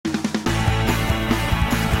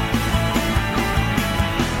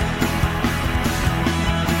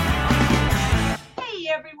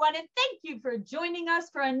everyone, and thank you for joining us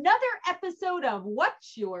for another episode of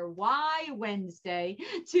What's Your Why Wednesday.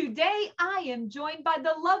 Today, I am joined by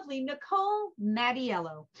the lovely Nicole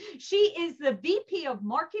Mattiello. She is the VP of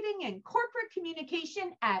Marketing and Corporate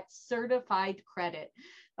Communication at Certified Credit.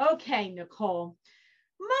 Okay, Nicole,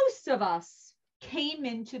 most of us came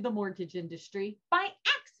into the mortgage industry by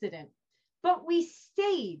accident, but we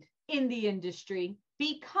stayed in the industry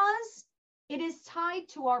because it is tied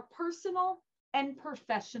to our personal and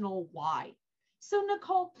professional why. So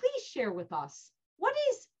Nicole, please share with us, what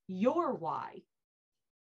is your why?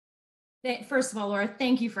 First of all, Laura,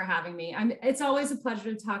 thank you for having me. It's always a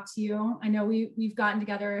pleasure to talk to you. I know we've gotten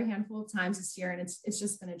together a handful of times this year, and it's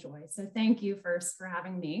just been a joy. So thank you first for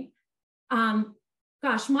having me.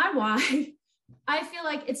 Gosh, my why, I feel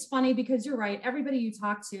like it's funny because you're right. Everybody you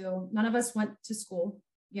talk to, none of us went to school,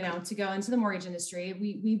 to go into the mortgage industry.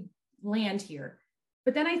 We land here.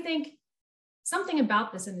 But then I think something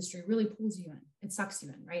about this industry really pulls you in. It sucks you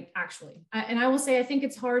in, right? Actually. And I will say, I think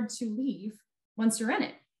it's hard to leave once you're in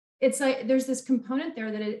it. It's like, there's this component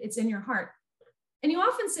there that it's in your heart. And you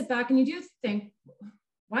often sit back and you do think,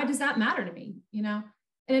 why does that matter to me? And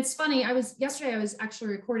it's funny. Yesterday I was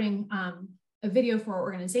actually recording a video for our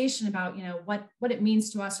organization about, what it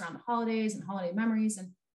means to us around the holidays and holiday memories.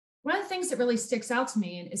 And one of the things that really sticks out to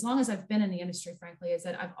me, and as long as I've been in the industry, frankly, is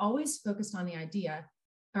that I've always focused on the idea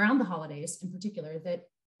around the holidays in particular, that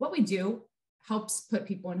what we do helps put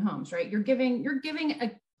people in homes, right? You're giving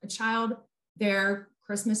a child their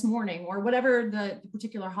Christmas morning or whatever the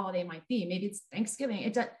particular holiday might be. Maybe it's Thanksgiving.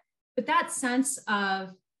 But that sense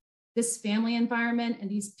of this family environment and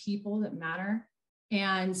these people that matter.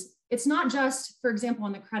 And it's not just, for example,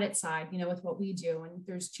 on the credit side, with what we do, and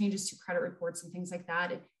there's changes to credit reports and things like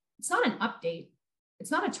that. It's not an update.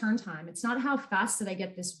 It's not a turn time. It's not how fast did I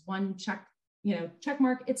get this one check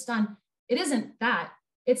mark, it's done. It isn't that.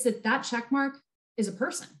 It's that check mark is a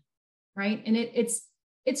person, right? And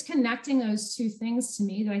it's connecting those two things to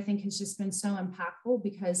me that I think has just been so impactful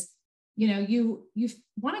because, you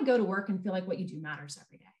want to go to work and feel like what you do matters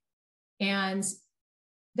every day. And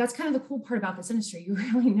that's kind of the cool part about this industry. You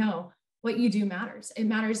really know what you do matters. It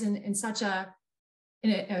matters in such a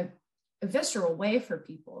visceral way for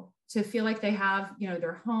people to feel like they have,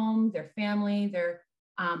 their home, their family,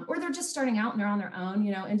 or they're just starting out and they're on their own,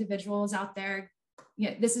 individuals out there.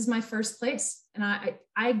 This is my first place. And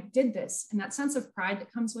I did this, and that sense of pride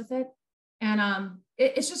that comes with it. And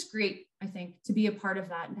it's just great, I think, to be a part of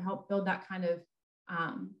that and to help build that kind of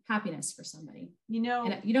happiness for somebody.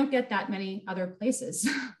 And you don't get that many other places.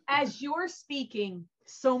 As you're speaking,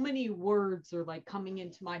 so many words are like coming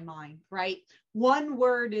into my mind, right? One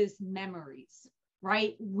word is memories,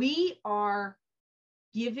 right? We are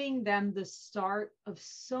giving them the start of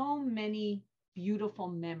so many beautiful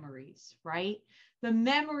memories, right? The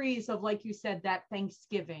memories of, like you said, that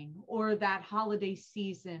Thanksgiving or that holiday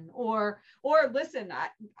season, or listen,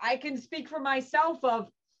 I can speak for myself of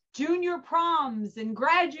junior proms and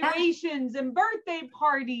graduations and birthday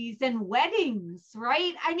parties and weddings,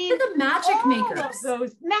 right? I mean, we're the magic makers.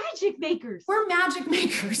 Those magic makers. We're magic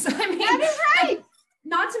makers. I mean, that is right.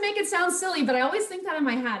 Not to make it sound silly, but I always think that in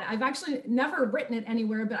my head. I've actually never written it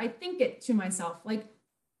anywhere, but I think it to myself, like,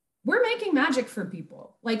 we're making magic for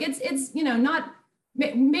people. Like it's not,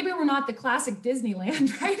 maybe we're not the classic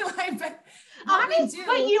Disneyland, right?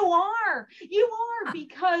 But you are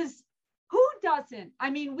because who doesn't? I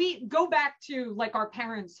mean, we go back to like our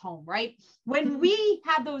parents' home, right? When we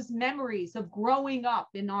have those memories of growing up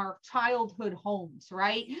in our childhood homes,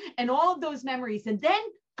 right? And all of those memories, and then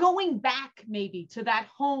going back maybe to that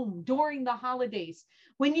home during the holidays.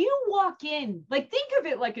 When you walk in, like, think of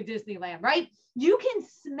it like a Disneyland, right? You can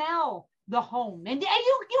smell the home, and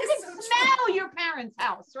you can smell your parents'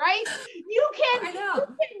 house, right? You can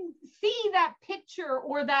see that picture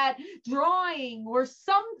or that drawing or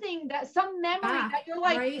something, some memory that you're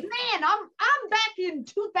like, right? Man, I'm back in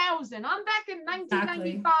 2000. I'm back in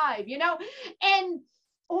 1995, and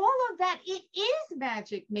all of that, it is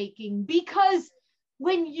magic making, because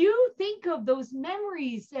when you think of those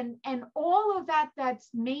memories and all of that that's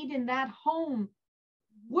made in that home,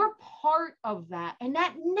 we're part of that, and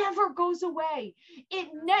that never goes away.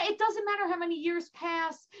 It doesn't matter how many years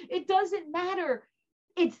pass. It doesn't matter.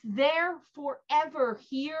 It's there forever,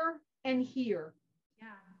 here and here. Yeah.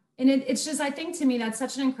 And it's just, I think to me, that's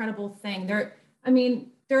such an incredible thing. There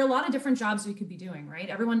are a lot of different jobs we could be doing, right?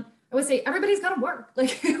 I would say everybody's got to work.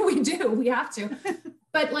 Like we have to,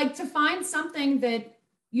 but like to find something that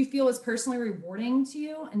you feel is personally rewarding to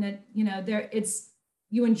you, and that,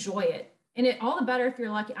 you enjoy it. And all the better if you're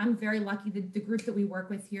lucky. I'm very lucky. The group that we work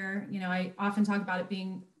with here, I often talk about it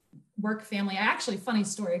being work family. Actually, funny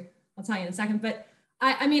story, I'll tell you in a second, but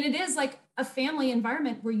I mean, it is like a family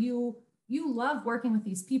environment where you love working with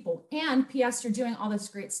these people, and PS, you're doing all this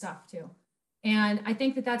great stuff too. And I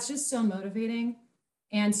think that that's just so motivating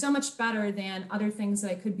and so much better than other things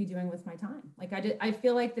that I could be doing with my time. Like I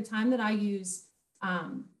feel like the time that I use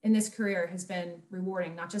in this career has been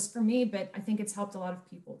rewarding, not just for me, but I think it's helped a lot of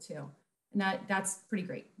people too. And that's pretty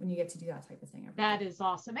great when you get to do that type of thing. That is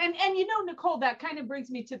awesome. And you know, Nicole, that kind of brings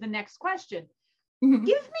me to the next question. Mm-hmm.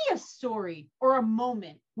 Give me a story or a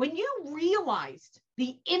moment when you realized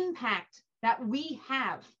the impact that we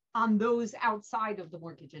have on those outside of the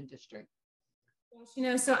mortgage industry. You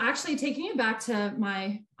know, so actually taking you back to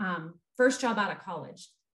my first job out of college,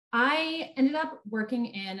 I ended up working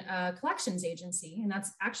in a collections agency, and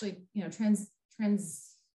that's actually, you know,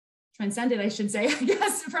 transcended, I should say, I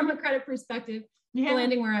guess, from a credit perspective,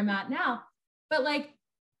 landing where I'm at now. But like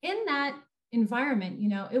in that environment, you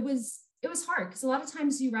know, it was hard because a lot of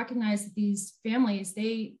times you recognize that these families,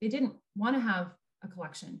 they didn't want to have a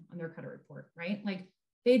collection on their credit report, right? Like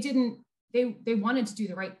they wanted to do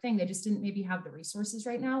the right thing. They just didn't maybe have the resources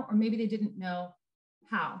right now, or maybe they didn't know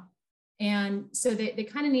how. And so they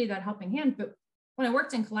kind of needed that helping hand. But when I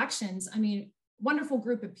worked in collections, I mean, wonderful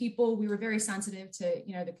group of people. We were very sensitive to,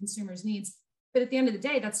 you know, the consumer's needs. But at the end of the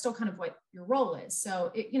day, that's still kind of what your role is.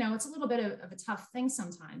 So, you know, it's a little bit of a tough thing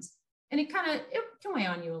sometimes. And it can weigh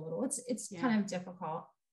on you a little. It's kind of difficult.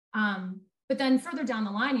 But then further down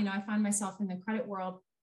the line, you know, I find myself in the credit world,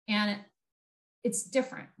 and it's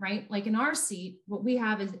different, right? Like in our seat, what we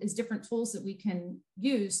have is different tools that we can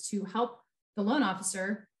use to help the loan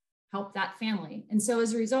officer help that family. And so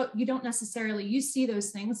as a result, you see those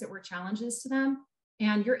things that were challenges to them,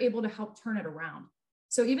 and you're able to help turn it around.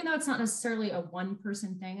 So even though it's not necessarily a one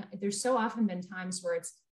person thing, there's so often been times where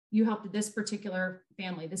it's, you helped this particular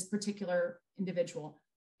family, this particular individual,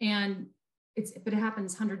 but it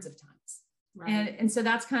happens hundreds of times. Right. And so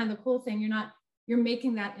that's kind of the cool thing. You're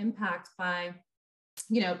making that impact by,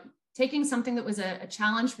 you know, taking something that was a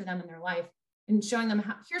challenge for them in their life and showing them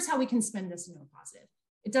here's how we can spin this into a positive.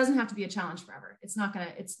 It doesn't have to be a challenge forever. It's not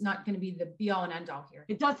gonna be the be all and end all here.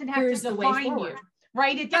 It doesn't have to define you,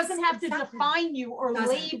 right? It doesn't have to define you or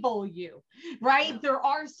label you, right? Yeah. There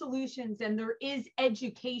are solutions, and there is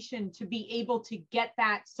education to be able to get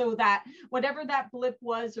that, so that whatever that blip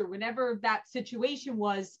was or whatever that situation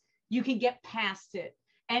was, you can get past it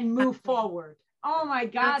and move forward. Oh my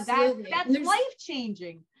God, that's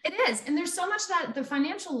life-changing. It is. And there's so much that the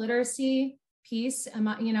financial literacy piece,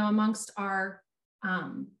 you know, amongst our,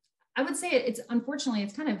 I would say unfortunately,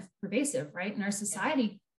 it's kind of pervasive, right? In our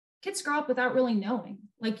society, kids grow up without really knowing.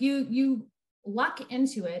 Like you luck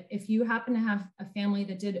into it if you happen to have a family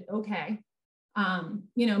that did okay.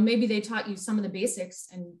 You know, maybe they taught you some of the basics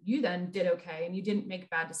and you then did okay, and you didn't make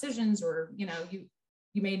bad decisions, or, you know,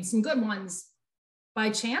 you made some good ones by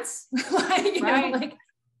chance. Like, you know, like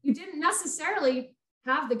you didn't necessarily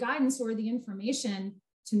have the guidance or the information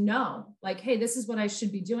to know, like, hey, this is what I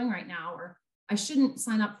should be doing right now, or I shouldn't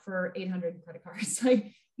sign up for 800 credit cards.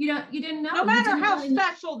 Like, you didn't know. No matter how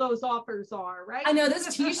special those offers are, right? I know those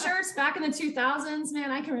t-shirts back in the 2000s,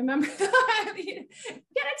 man, I can remember. Get a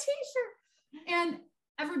t-shirt. And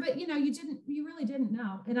everybody, you know, you really didn't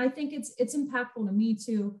know. And I think it's impactful to me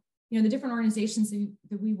too. You know, the different organizations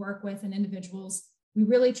that we work with and individuals, we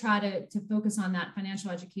really try to focus on that financial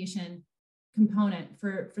education component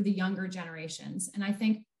for the younger generations. And I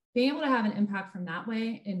think being able to have an impact from that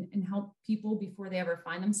way and help people before they ever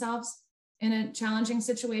find themselves in a challenging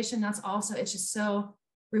situation, it's just so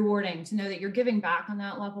rewarding to know that you're giving back on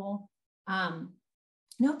that level. And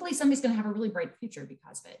hopefully somebody's going to have a really bright future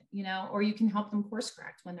because of it, you know, or you can help them course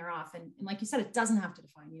correct when they're off. And like you said, it doesn't have to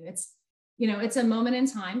define you. It's, you know, it's a moment in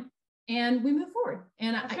time, and we move forward.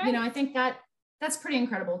 And you know, I think that's pretty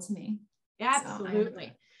incredible to me.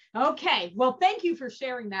 Absolutely. Okay. Well, thank you for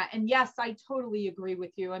sharing that. And yes, I totally agree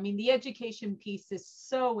with you. I mean, the education piece is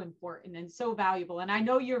so important and so valuable. And I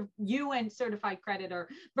know you and Certified Credit are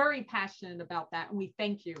very passionate about that. And we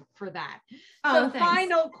thank you for that. So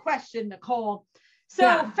final question, Nicole.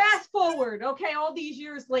 So fast forward, okay, all these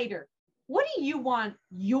years later, what do you want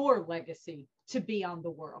your legacy to be on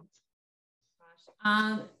the world?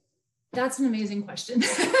 That's an amazing question.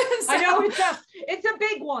 I know it's a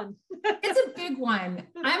big one. It's a big one.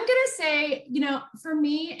 I'm going to say, you know, for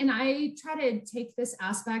me, and I try to take this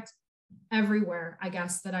aspect everywhere, I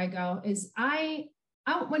guess, that I go, is I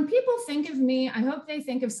when people think of me, I hope they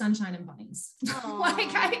think of sunshine and bunnies.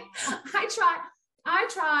 Like I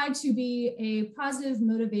try to be a positive,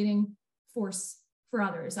 motivating force for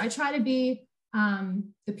others. I try to be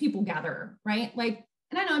the people gatherer, right? Like,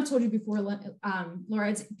 and I know I've told you before,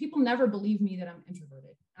 Laura, people never believe me that I'm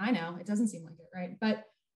introverted. I know it doesn't seem like it, right? But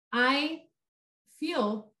I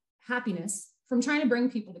feel happiness from trying to bring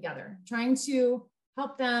people together, trying to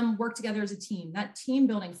help them work together as a team, that team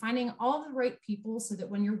building, finding all the right people so that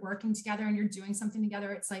when you're working together and you're doing something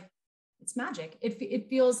together, it's like, it's magic. It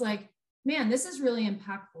feels like, man, this is really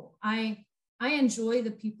impactful. I enjoy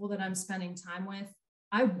the people that I'm spending time with.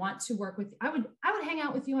 I want to work with, I would hang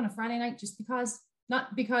out with you on a Friday night just because,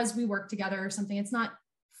 not because we work together or something. It's not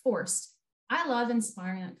forced. I love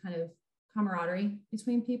inspiring that kind of camaraderie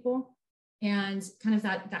between people and kind of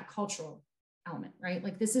that cultural element, right?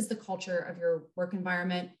 Like this is the culture of your work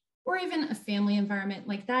environment or even a family environment.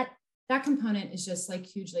 Like that component is just like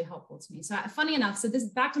hugely helpful to me. So funny enough, so this is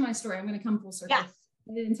back to my story. I'm going to come full circle. Yes.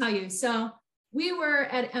 I didn't tell you. So we were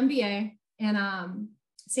at MBA in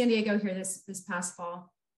San Diego here this past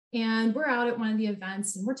fall. And we're out at one of the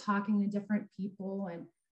events and we're talking to different people and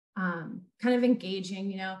kind of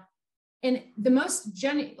engaging, you know, and the most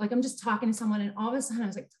like I'm just talking to someone and all of a sudden I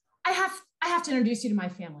was like, I have to introduce you to my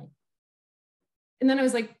family. And then I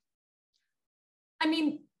was like, I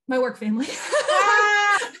mean, my work family.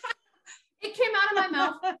 It came out of my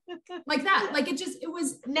mouth like that. Like it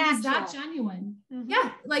was that genuine. Mm-hmm.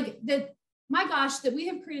 Yeah. Like that, my gosh, that we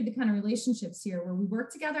have created the kind of relationships here where we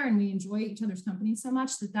work together and we enjoy each other's company so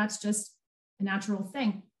much that that's just a natural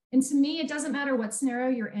thing. And to me, it doesn't matter what scenario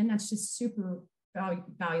you're in. That's just super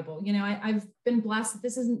valuable. You know, I've been blessed that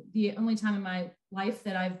this isn't the only time in my life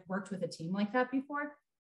that I've worked with a team like that before,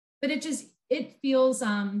 but it feels,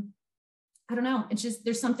 I don't know. It's just,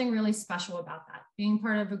 there's something really special about that, being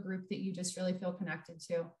part of a group that you just really feel connected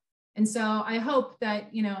to. And so I hope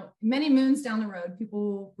that, you know, many moons down the road, people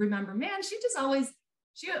will remember, man, she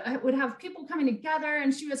would have people coming together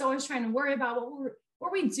and she was always trying to worry about what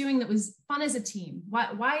were we doing that was fun as a team?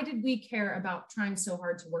 Why did we care about trying so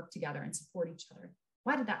hard to work together and support each other?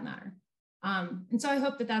 Why did that matter? And so I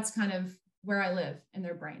hope that that's kind of where I live in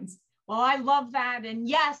their brains. Well, I love that. And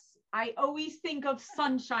yes, I always think of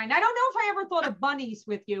sunshine. I don't know if I ever thought of bunnies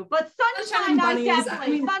with you, but sunshine,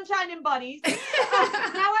 sunshine and bunnies.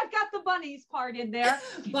 Now I've got the bunnies part in there.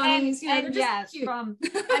 Bunnies, and yes, cute.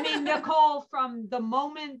 Nicole, from the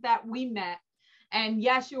moment that we met, and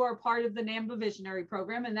yes, you are part of the NAMBA Visionary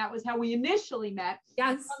Program, and that was how we initially met.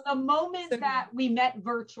 Yes. From the moment that we met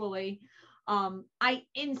virtually, I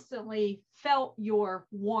instantly felt your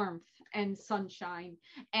warmth and sunshine.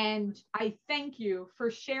 And I thank you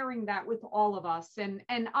for sharing that with all of us. And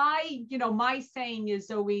I, you know, my saying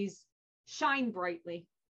is always shine brightly.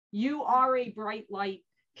 You are a bright light.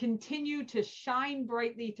 Continue to shine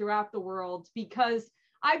brightly throughout the world, because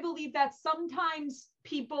I believe that sometimes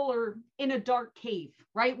people are in a dark cave,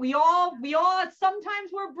 right? We all,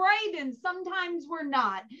 sometimes we're bright and sometimes we're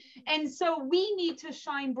not. And so we need to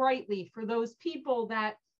shine brightly for those people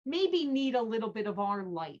that maybe need a little bit of our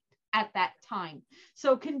light at that time.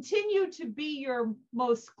 So continue to be your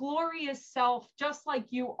most glorious self, just like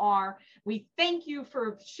you are. We thank you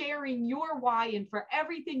for sharing your why and for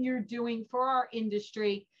everything you're doing for our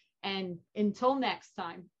industry. And until next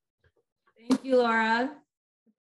time. Thank you, Laura.